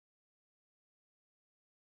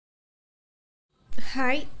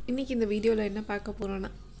Hi, இன்னைக்கு இந்த வீடியோல என்ன பார்க்க போறோம்னா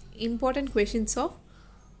important questions of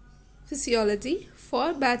physiology for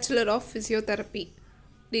bachelor of physiotherapy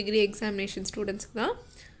degree examination students தான்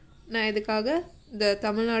நான் இதுக்காக the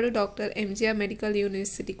Tamil Nadu Dr.mgr Medical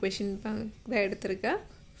University question தான் எடுத்துர்க்கேன்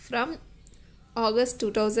from August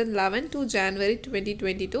 2011 to January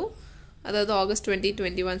 2022 அதாவது August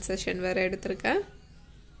 2021 session வரை எடுத்துர்க்கேன்.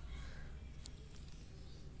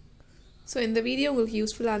 So இந்த வீடியோ உங்களுக்கு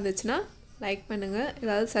யூஸ்ஃபுல்லா இருந்துச்சுனா லைக் பண்ணுங்க.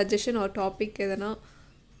 ஏதாவது சஜஷன் ஆர் டாபிக் எதனா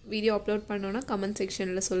வீடியோ அப்லோட் பண்ணனும்னா கமெண்ட்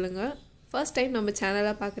செக்ஷன்ல சொல்லுங்க. ஃபர்ஸ்ட் டைம் நம்ம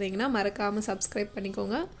சேனலை பார்க்குறீங்கன்னா மறக்காம சப்ஸ்கிரைப்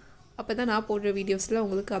பண்ணிக்கோங்க. அப்பதான் நான் போடுற வீடியோஸ்ல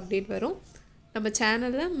உங்களுக்கு அப்டேட் வரும். நம்ம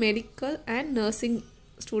சேனல்ல மெடிக்கல் அண்ட் நர்சிங்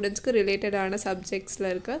ஸ்டூடண்ட்ஸ்க்கு ரிலேட்டடான சப்ஜெக்ட்ஸ்ல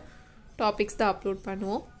இருக்க டாபிக்ஸ் தான் அப்லோட்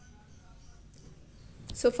பண்ணுவோம்.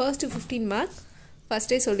 So first 15 mark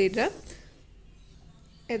ஃபர்ஸ்டே சொல்லிடுறேன்.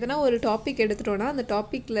 எதனா ஒரு டாபிக் எடுத்துட்டோம்னா அந்த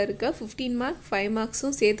டாபிக்ல இருக்க 15 மார்க் 5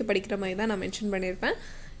 மார்க்ஸும் சேர்த்து படிக்கிற மாதிரி தான் நான் மென்ஷன் பண்ணியிருப்பேன்.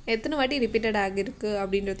 எத்தனை வாட்டி ரிப்பீட்டட் ஆகிருக்கு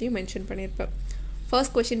அப்படின்றதையும் மென்ஷன் பண்ணியிருப்பேன்.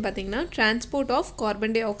 ஃபர்ஸ்ட் கொஸ்டின் பார்த்தீங்கன்னா transport of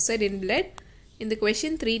carbon di oxide in blood. இந்த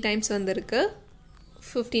கொஸ்டின் 3 டைம்ஸ் வந்திருக்கு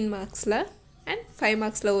 15 மார்க்ஸில் அண்ட் 5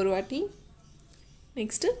 மார்க்ஸில் ஒரு வாட்டி.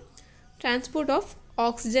 Next transport of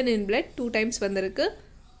oxygen in blood 2 times வந்திருக்கு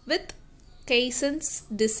வித் கேசன்ஸ்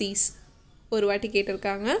டிசீஸ் ஒரு வாட்டி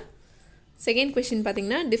கேட்டிருக்காங்க. செகண்ட் கொஸ்டின்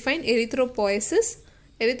பார்த்தீங்கன்னா டிஃபைன் எரித்ரோபாய்சிஸ்.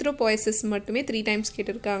 எரித்ரோபாய்சிஸ் மட்டுமே 3 டைம்ஸ்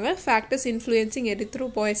கேட்டிருக்காங்க. ஃபேக்டர்ஸ் இன்ஃப்ளூயன்சிங்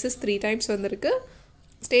எரித்ரோபாய்சிஸ் 3 டைம்ஸ் வந்திருக்கு.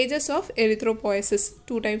 ஸ்டேஜஸ் ஆஃப் எரித்ரோபாய்சிஸ்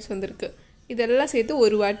 2 டைம்ஸ் வந்திருக்கு. இதெல்லாம் சேர்த்து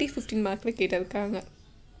ஒரு வாட்டி 15 மார்க்கில் கேட்டிருக்காங்க.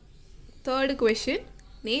 Third question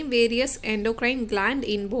name various endocrine gland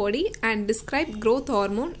in body and describe growth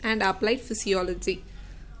hormone and applied physiology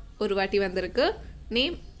ஒரு வாட்டி வந்திருக்கு.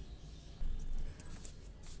 Name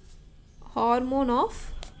hormone of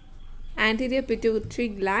anterior pituitary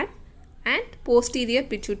gland and posterior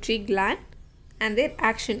pituitary gland and their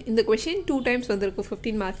action. In the question 2 times vandirukku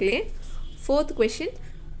 15 markle. Fourth question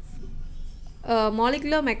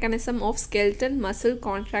molecular mechanism of skeletal muscle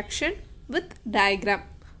contraction with diagram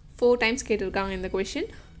 4 times கேட்டிருக்காங்க இந்த question.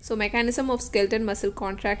 So mechanism of skeletal muscle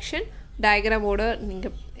contraction diagram ஓட நீங்க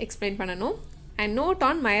explain பண்ணனும். And note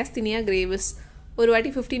on myasthenia gravis ஒரு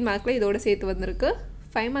வாட்டி 15 மார்க்ல இதோட சேர்த்து வந்திருக்கு.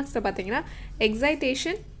 5 மார்க்ஸ்ல பாத்தீங்கன்னா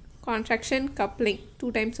excitation contraction coupling 2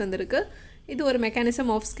 times வந்திருக்கு. இது ஒரு mechanism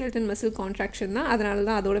of skeletal muscle contraction தான், அதனால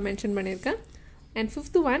தான் அதோட மென்ஷன் பண்ணியிருக்கேன். And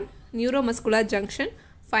fifth one neuromuscular junction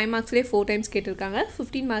 5 மார்க்ஸ்லேயே 4 times கேட்டிருக்காங்க.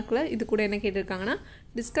 15 மார்க்கில் இது கூட என்ன கேட்டிருக்காங்கன்னா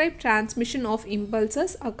describe transmission of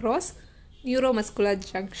impulses across neuromuscular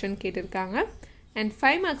junction கேட்டிருக்காங்க. And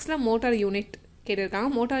 5 மார்க்ஸில் motor unit கேட்டிருக்காங்க.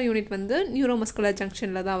 motor unit வந்து neuromuscular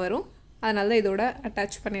junctionல தான் வரும், அதனால தான் இதோட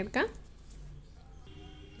அட்டாச் பண்ணியிருக்கேன்.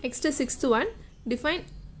 Next sixth one define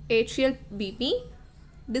atrial BP.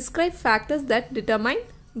 Describe factors that determine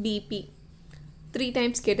BP 3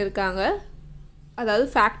 times கேட்டிருக்காங்க. அதாவது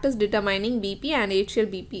factors determining BP and atrial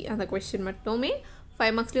BP அந்த question மட்டுமே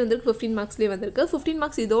 5 மார்க்ஸ்லேயே வந்திருக்கு, 15 மார்க்ஸ்லேயே வந்திருக்கு. 15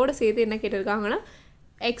 மார்க்ஸ் இதோட சேர்த்து என்ன கேட்டிருக்காங்கன்னா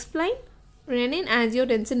explain renin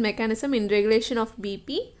angiotensin mechanism in regulation of BP,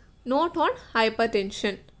 note on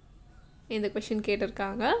hypertension இந்த question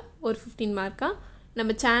கேட்டிருக்காங்க. ஒரு 15 மார்க்கா.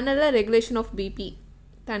 நம்ம சேனலில் ரெகுலேஷன் ஆஃப் பிபி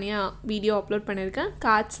தனியாக வீடியோ அப்லோட் பண்ணியிருக்கேன்,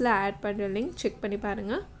 கார்ட்ஸில் ஆட் பண்ணுற லிங்க் செக் பண்ணி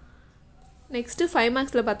பாருங்கள். நெக்ஸ்ட்டு 5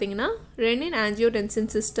 மார்க்ஸில் பார்த்தீங்கன்னா ரெனின் ஆஞ்சியோடென்சின்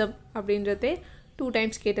சிஸ்டம் அப்படின்றதே 2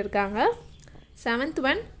 டைம்ஸ் கேட்டிருக்காங்க. 7th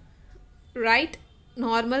one right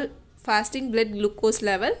normal fasting blood glucose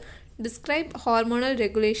level, describe hormonal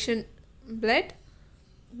regulation blood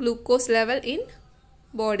glucose level in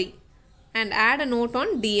body and add a note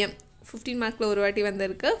on DM 15 மார்க்கில் ஒரு வாட்டி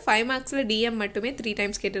வந்திருக்கு. 5 மார்க்ஸில் டிஎம் மட்டுமே 3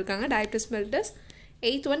 டைம்ஸ் கேட்டிருக்காங்க. Diabetes mellitus.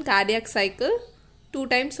 8th one cardiac cycle 2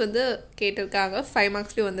 times வந்து கேட்டிருக்காங்க. 5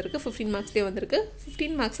 மார்க்ஸ்லேயே வந்திருக்கு, 15 மார்க்ஸ்லேயே வந்திருக்கு.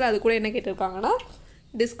 15 மார்க்ஸில் அது கூட என்ன கேட்டிருக்காங்கன்னா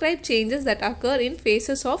describe changes that occur in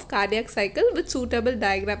faces of cardiac cycle with suitable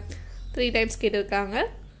diagram 3 times கேட்டிருக்காங்க.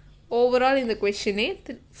 ஓவரால் இந்த கொஷினே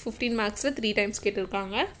 15 மார்க்ஸில் 3 டைம்ஸ்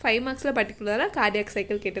கேட்டிருக்காங்க. 5 மார்க்ஸில் பர்டிகுலராக கார்டியாக்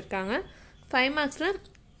சைக்கிள் கேட்டிருக்காங்க. 5 மார்க்ஸில்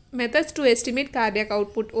methods to estimate cardiac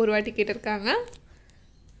output ஒரு வாட்டி கேட்டிருக்காங்க.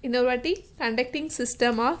 இன்னொரு வாட்டி conducting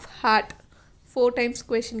system of heart 4 times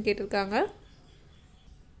question கேட்டிருக்காங்க.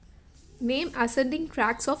 Name ascending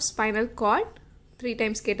tracks of spinal card 3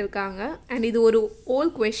 times கேட்டிருக்காங்க. அண்ட் இது ஒரு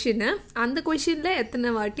ஓல் கொஷின்னு, அந்த கொஷினில்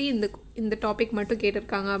எத்தனை வாட்டி இந்த டாபிக் மட்டும்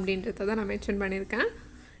கேட்டிருக்காங்க அப்படின்றத தான் நான் மென்ஷன் பண்ணியிருக்கேன்.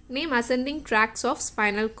 Name ascending tracks of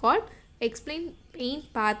spinal card, explain pain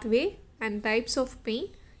pathway and types of pain,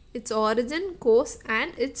 it's origin, course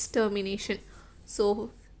and it's termination. So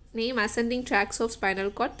name ascending tracks of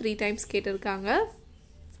spinal card 3 times கேட்டிருக்காங்க.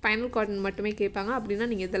 ஸ்பைனல் கார்டு மட்டுமே கேட்பாங்க அப்படின்னா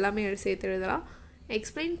நீங்கள் இதெல்லாமே சேர்த்து எழுதலாம்.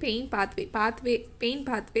 Explain pain pathway pain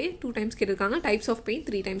pathway 2 times கேட்டிருக்காங்க. Types of pain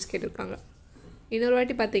 3 times கேட்டிருக்காங்க. இன்னொரு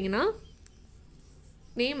வாட்டி பார்த்தீங்கன்னா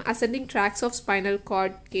name ascending tracks of spinal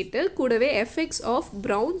card கேட்டு கூடவே effects of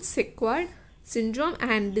brown செக்வார்ட் syndrome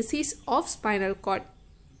and disease of spinal card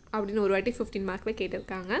அப்படின்னு ஒரு வாட்டி 15 மார்க்கில்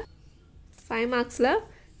கேட்டிருக்காங்க. 5 மார்க்ஸில்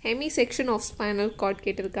Hemi section of spinal card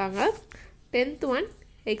கேட்டிருக்காங்க. 10th one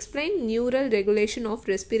explain neural regulation of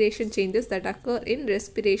respiration changes that occur in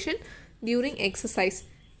respiration during exercise.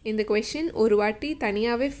 இந்த question ஒரு வாட்டி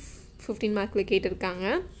தனியாகவே 15 மார்க்கில் கேட்டிருக்காங்க.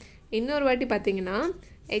 இன்னொரு வாட்டி பார்த்தீங்கன்னா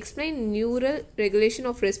explain neural regulation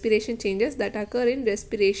of respiration changes that occur in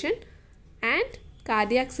respiration and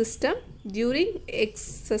cardiac system during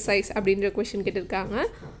exercise அப்படின்ற கொஷின் கேட்டிருக்காங்க.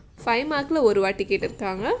 5 மார்க்கில் ஒரு வாட்டி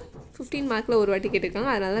கேட்டிருக்காங்க, 15 மார்க்கில் ஒரு வாட்டி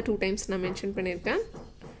கேட்டிருக்காங்க. அதனால தான் 2 times நான் மென்ஷன் பண்ணியிருக்கேன்.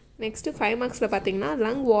 நெக்ஸ்ட்டு 5 மார்க்ஸில் பார்த்தீங்கன்னா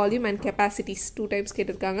lung volume and capacities 2 times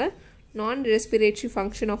கேட்டிருக்காங்க. நான் respiratory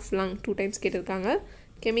function of lung 2 times கேட்டிருக்காங்க.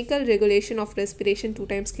 Chemical regulation of respiration 2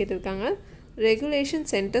 times கேட்டிருக்காங்க. ரெகுலேஷன்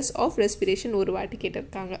சென்டர்ஸ் ஆஃப் ரெஸ்பிரேஷன் ஒரு வாட்டி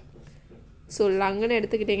கேட்டிருக்காங்க. ஸோ லங்குன்னு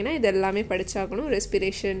எடுத்துக்கிட்டிங்கன்னா இது எல்லாமே படித்தாகணும்,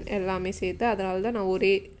 ரெஸ்பிரேஷன் எல்லாமே சேர்த்து. அதனால தான் நான்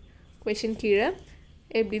ஒரே கொஷின் கீழே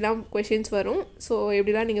எப்படிலாம் கொஷின்ஸ் வரும், ஸோ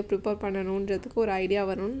எப்படிலாம் நீங்கள் ப்ரிப்பேர் பண்ணணுன்றதுக்கு ஒரு ஐடியா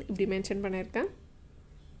வரும்னு இப்படி மென்ஷன் பண்ணியிருக்கேன்.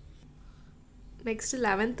 Next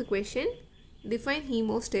 11th question, define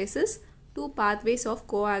hemostasis, 2 pathways of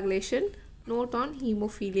coagulation, note on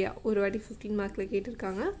hemophilia. ஒரு வாட்டி 15 மார்க்கில்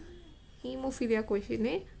கேட்டிருக்காங்க. ஹீமோஃபீலியா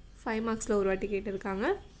கொஷினே 5 மார்க்ஸில் ஒரு வாட்டி கேட்டிருக்காங்க.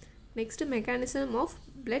 Next mechanism of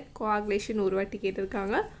blood coagulation ஒரு வாட்டி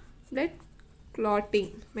கேட்டிருக்காங்க. Blood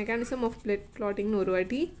clotting, mechanism of blood கிளாட்டிங்னு ஒரு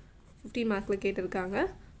வாட்டி 15 மார்க்கில் கேட்டிருக்காங்க.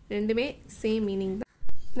 ரெண்டுமே சேம் மீனிங் தான்.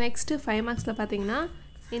 நெக்ஸ்ட்டு 5 மார்க்ஸில் பார்த்தீங்கன்னா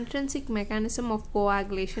intrinsic mechanism of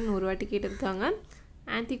coagulation ஒரு வாட்டி கேட்டிருக்காங்க.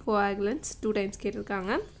 anticoagulants 2 times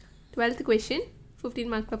கேட்டிருக்காங்க. 12th question 15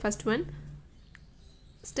 மார்க்கில் first one,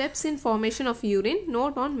 steps in formation of urine,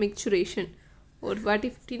 note on micturition ஒரு வாட்டி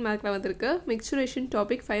 15 மார்க்கில் வந்திருக்கு. micturition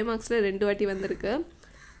டாபிக் 5 மார்க்ஸில் 2 வாட்டி வந்திருக்கு.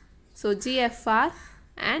 So GFR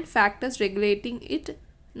and factors regulating it,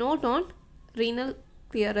 note on renal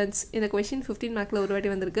clearance. இந்த கொஷின் 15 மார்க்கில் ஒரு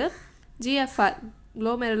வாட்டி வந்திருக்கு. GFR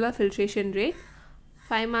glomerular filtration rate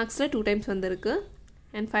 5 மார்க்ஸில் 2 times வந்திருக்கு.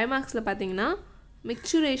 அண்ட் 5 மார்க்ஸில் பார்த்தீங்கன்னா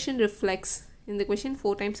மிக்சுரேஷன் ரிஃப்ளெக்ஸ் இந்த கொஷின்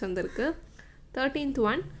 4 times வந்திருக்கு. 13th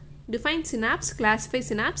one, define synapse, classify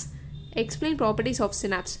synapse, explain properties of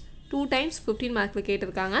synapse 2 times 15 மார்க்கில்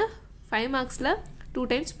கேட்டிருக்காங்க. 5 மார்க்ஸில் 2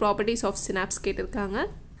 times properties of synapse கேட்டிருக்காங்க.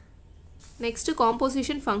 Next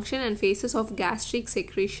composition function and faces of gastric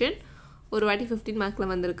secretion ஒரு வாட்டி 15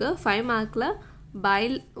 மார்க்கில் வந்திருக்கு. 5 மார்க்கில்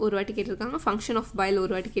பைல் ஒரு வாட்டி கேட்டிருக்காங்க. ஃபங்க்ஷன் ஆஃப் பைல்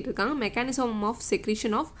ஒரு வாட்டி கேட்டிருக்காங்க. Mechanism of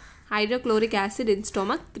secretion of hydrochloric acid in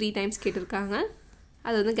stomach 3 times கேட்டிருக்காங்க.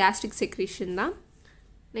 அது வந்து கேஸ்ட்ரிக் செக்ரீஷன் தான்.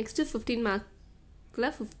 நெக்ஸ்ட்டு 15 மார்க்கில்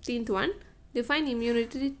 15th one, define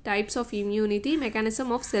immunity, types of immunity,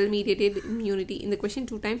 mechanism of cell mediated immunity. இந்த கொஷின்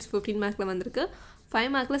 2 times 15 மார்க்கில் வந்திருக்கு.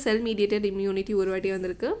 5 மார்க்கில் செல் மீடியேட்டட் இம்யூனிட்டி ஒரு வாட்டி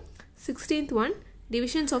வந்திருக்கு. 16th one,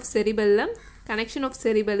 divisions of cerebellum, connection of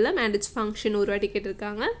cerebellum and its function ஒரு வாட்டி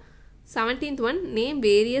கேட்டிருக்காங்க. 17th one, name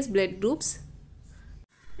various blood groups,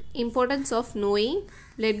 importance of knowing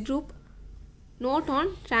blood group, note on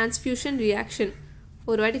transfusion reaction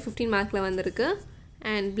ஒரு வாட்டி 15 மார்க்கில் வந்திருக்கு.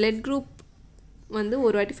 அண்ட் blood group வந்து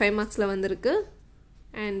ஒரு வாட்டி 5 மார்க்ஸில் வந்திருக்கு.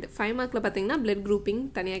 அண்ட் 5 மார்க்கில் பார்த்தீங்கன்னா blood grouping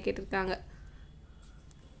தனியாக கேட்டிருக்காங்க.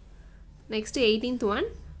 Next 18th one,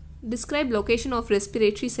 describe location of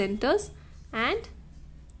respiratory centers and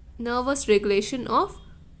nervous regulation of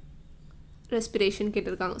respiration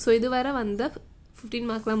கேட்டிருக்காங்க. ஸோ இது வரை வந்த 15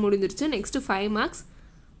 மார்க்லாம் முடிஞ்சிருச்சு. Next 5 marks.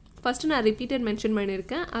 ஃபஸ்ட்டு நான் ரிப்பீட்டட் மென்ஷன்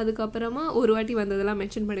பண்ணியிருக்கேன், அதுக்கப்புறமா ஒரு வாட்டி வந்ததெல்லாம்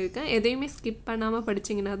மென்ஷன் பண்ணியிருக்கேன். எதையுமே ஸ்கிப் பண்ணாமல்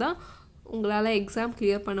படிச்சிங்கன்னா தான் உங்களால் எக்ஸாம்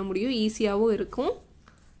கிளியர் பண்ண முடியும், ஈஸியாகவும் இருக்கும்.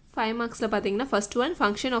 5 மார்க்ஸில் பார்த்தீங்கன்னா first one,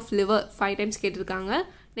 function of liver 5 times கேட்டிருக்காங்க.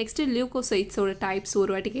 நெக்ஸ்ட்டு லியூகோசைட்ஸோட டைப்ஸ்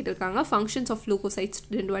ஒரு வாட்டி கேட்டிருக்காங்க. ஃபங்க்ஷன்ஸ் ஆஃப் லியூகோசைட்ஸ்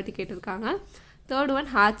 2 வாட்டி கேட்டிருக்காங்க. Third one,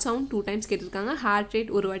 heart sound 2 times கேட்டிருக்காங்க. ஹார்ட்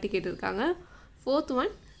ரேட் ஒரு வாட்டி கேட்டிருக்காங்க. 4th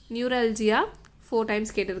ஒன், நியூரல்ஜியா 4 times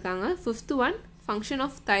கேட்டிருக்காங்க. 5th one, function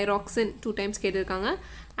of thyroxine 2 times கேட்டிருக்காங்க.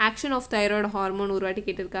 ஆக்ஷன் ஆஃப் தைராய்டு ஹார்மோன் ஒரு வாட்டி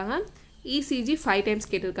கேட்டிருக்காங்க. இசிஜி 5 times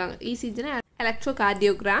கேட்டிருக்காங்க. இசிஜினா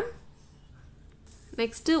electrocardiogram.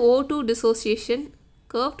 Next O2 dissociation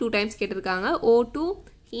curve 2 times கேட்டிருக்காங்க. O2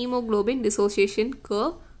 haemoglobin dissociation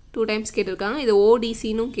curve 2 times கேட்டிருக்காங்க. இது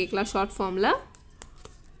ஓடிசின்னு கேட்கலாம் ஷார்ட் ஃபார்மில்.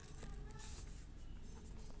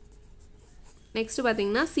 நெக்ஸ்ட்டு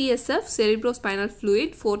பார்த்தீங்கன்னா சிஎஸ்எஃப் செரிப்ரோஸ்பைனல்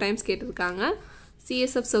ஃப்ளூயிட் 4 times கேட்டிருக்காங்க.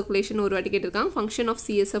 சிஎஸ்எஃப் சர்க்குலேஷன் ஒரு வாட்டி கேட்டிருக்காங்க. ஃபங்க்ஷன் ஆஃப்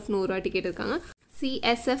சிஎஸ்எஃப்னு ஒரு வாட்டி கேட்டிருக்காங்க.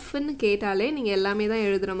 சிஎஸ்எஃப்னு கேட்டாலே நீங்கள் எல்லாமே தான்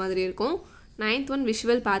எழுதுகிற மாதிரி இருக்கும். 9th one,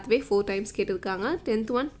 visual pathway 4 times கேட்டிருக்காங்க.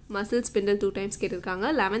 10th one, muscle spindle 2 times கேட்டிருக்காங்க.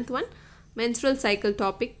 11th one, menstrual cycle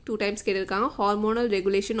topic 2 times கேட்டிருக்காங்க. ஹார்மோனல்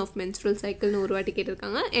ரெகுலேஷன் ஆஃப் menstrual cycleனு ஒரு வாட்டி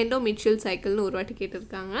கேட்டிருக்காங்க. எண்டோமெட்ரியல் சைக்கிள்னு ஒரு வாட்டி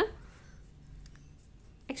கேட்டிருக்காங்க.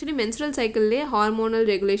 ஆக்சுவலி menstrual cycleலே ஹார்மோனல்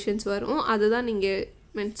ரெகுலேஷன்ஸ் வரும், அதுதான் நீங்கள்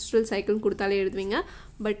menstrual cycle கொடுத்தாலே எழுதுவீங்க.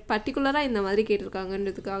 பட் பர்டிகுலராக இந்த மாதிரி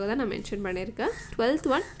கேட்டிருக்காங்கன்றதுக்காக தான் நான் மென்ஷன் பண்ணியிருக்கேன். 12th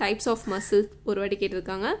one types of muscle ஒரு வாட்டி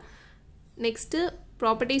கேட்டிருக்காங்க. Next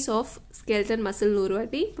properties of skeleton muscle ஒரு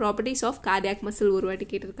வாட்டி, ப்ராப்பர்ட்டிஸ் ஆஃப் கார்டியாக் மசில் ஒரு வாட்டி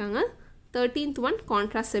கேட்டிருக்காங்க. 13th one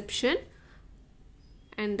contraception.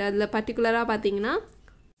 அண்ட் அதில் பர்டிகுலராக பார்த்தீங்கன்னா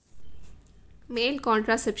மேல்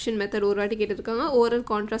கான்ட்ராசெப்ஷன் மெத்தட் ஒரு வாட்டி கேட்டிருக்காங்க. ஓரல்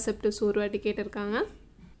கான்ட்ராசெப்டிவ்ஸ் ஒரு வாட்டி கேட்டிருக்காங்க.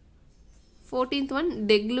 14th one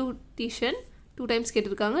டெக்லூட்டிஷன் 2 டைம்ஸ்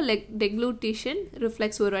கேட்டிருக்காங்க. டெக்லூட்டிஷன்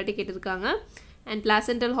ரிஃப்ளெக்ஸ் ஒரு வாட்டி கேட்டிருக்காங்க. அண்ட்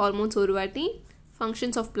பிளாசென்டல் ஹார்மோன்ஸ் ஒரு வாட்டி,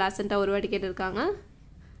 ஃபங்க்ஷன்ஸ் ஆஃப் பிளாசென்டா ஒரு வாட்டி கேட்டிருக்காங்க.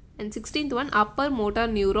 And 16th one Appar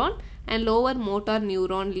motor neuron and lower motor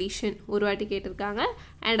neuron lesion ஒரு வாட்டி கேட்டிருக்காங்க.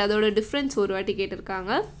 அண்ட் அதோட டிஃப்ரென்ஸ் ஒரு வாட்டி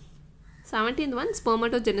கேட்டிருக்காங்க. 17th one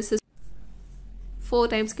ஸ்பெர்மட்டோஜெனசிஸ் 4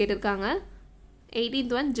 டைம்ஸ் கேட்டிருக்காங்க.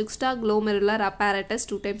 18th one juxtaglomerular apparatus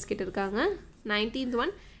 2 times கேட்டிருக்காங்க. 19th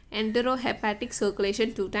one enterohepatic circulation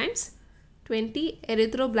 2 times. 20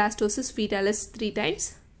 erythroblastosis fetalis 3 times.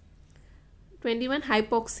 21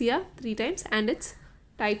 hypoxia 3 times and its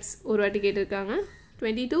types ஒரு வாட்டி கேட்டிருக்காங்க.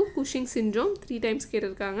 22 Cushing syndrome 3 times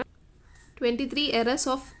கேட்டிருக்காங்க. 23 errors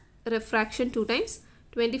of refraction 2 times.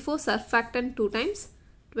 24 surfactant 2 times.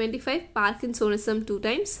 25 Parkinsonism 2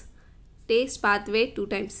 times. taste pathway 2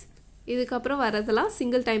 times. இதுக்கப்புறம் வரதெல்லாம்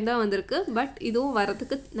single time தான் வந்திருக்கு. But இதுவும்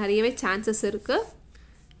வரதுக்கு நிறையவே சான்சஸ் இருக்குது.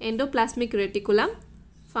 endoplasmic reticulum,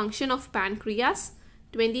 function of pancreas,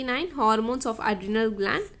 29 hormones of adrenal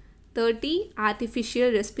gland, 30 artificial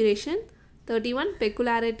respiration, 31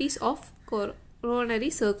 peculiarities of coronary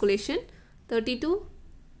circulation, 32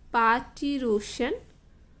 parturition,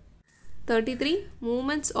 33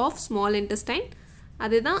 movements of small intestine.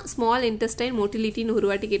 அதுதான் small intestine motility ஒரு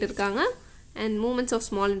வாட்டி கேட்டிருக்காங்க. and movements of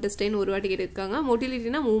small intestine ஒரு வாட்டி கேட்டிருக்காங்க. motility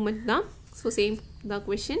னா movement தான். so same தான்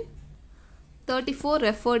question. 34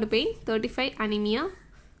 referred pain, 35 anemia,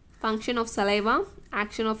 function of saliva,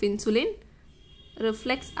 action of insulin,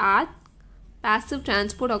 reflex arc, passive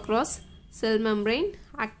transport across cell membrane,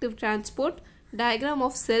 active transport, diagram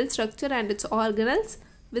of cell structure and its organelles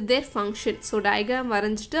with their function. so diagram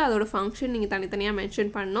வரைஞ்சிட்டு அதோட function நீங்கள் தனித்தனியாக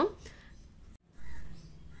mention பண்ணணும்.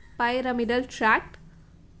 pyramidal tract,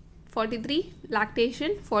 43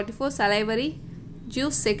 lactation, 44 salivary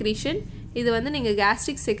juice secretion. இது வந்து நீங்கள்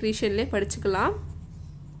gastric secretionலே படிச்சுக்கலாம்.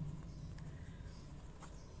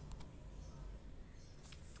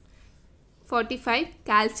 45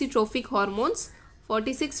 calcitrophic hormones,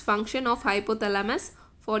 46 function of hypothalamus,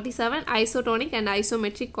 47 isotonic and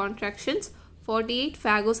isometric contractions, 48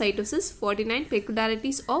 phagocytosis, 49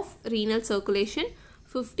 peculiarities of renal circulation,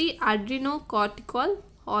 50 adrenocortical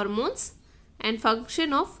hormones and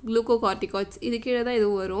function of glucocorticoids. இது கீழே தான் இது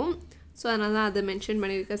வரும். ஸோ அதனால தான் அதை மென்ஷன்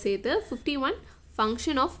பண்ணியிருக்க சேர்த்து. 51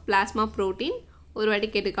 ஃபங்க்ஷன் ஆஃப் பிளாஸ்மா ப்ரோட்டீன் ஒரு வாட்டி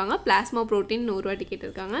கேட்டிருக்காங்க. பிளாஸ்மா ப்ரோட்டீன் ஒரு வாட்டி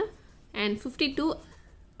கேட்டிருக்காங்க. And 52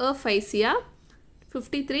 aphasia,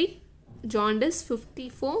 53 jaundice,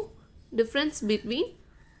 54 difference between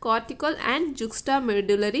cortical and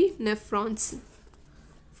juxtamedullary nephrons,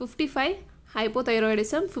 55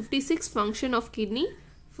 hypothyroidism, 56 function of kidney,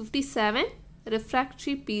 57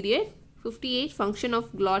 refractory period, 58 function of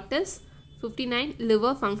glottis, 59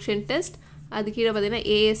 liver function test. அது கீழே பார்த்தீங்கன்னா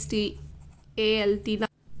AST ALT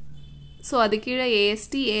தான். ஸோ அது கீழே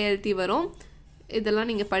AST ALT வரும். இதெல்லாம்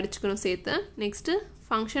நீங்கள் படிச்சுக்கணும் சேர்த்து. Next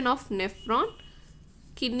function of nephron,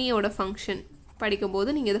 கிட்னியோட function படிக்கும்போது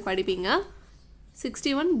நீங்கள் இதை படிப்பீங்க.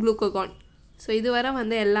 61 குளுக்கோகான். ஸோ இதுவரை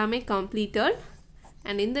வந்து எல்லாமே கம்ப்ளீட்டட்.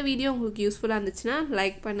 அண்ட் இந்த வீடியோ உங்களுக்கு யூஸ்ஃபுல்லாக இருந்துச்சுன்னா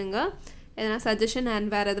லைக் பண்ணுங்கள். எதனா சஜஷன் அண்ட்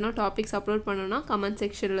வேறு எதனா டாபிக்ஸ் அப்லோட் பண்ணணுன்னா கமெண்ட்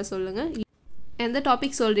செக்ஷனில் சொல்லுங்கள். எந்த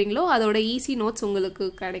டாபிக் சொல்கிறீங்களோ அதோட ஈஸி நோட்ஸ் உங்களுக்கு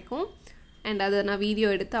கிடைக்கும். அண்ட் அதை நான் வீடியோ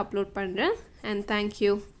எடுத்து அப்லோட் பண்ணுறேன். And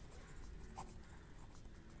thank you.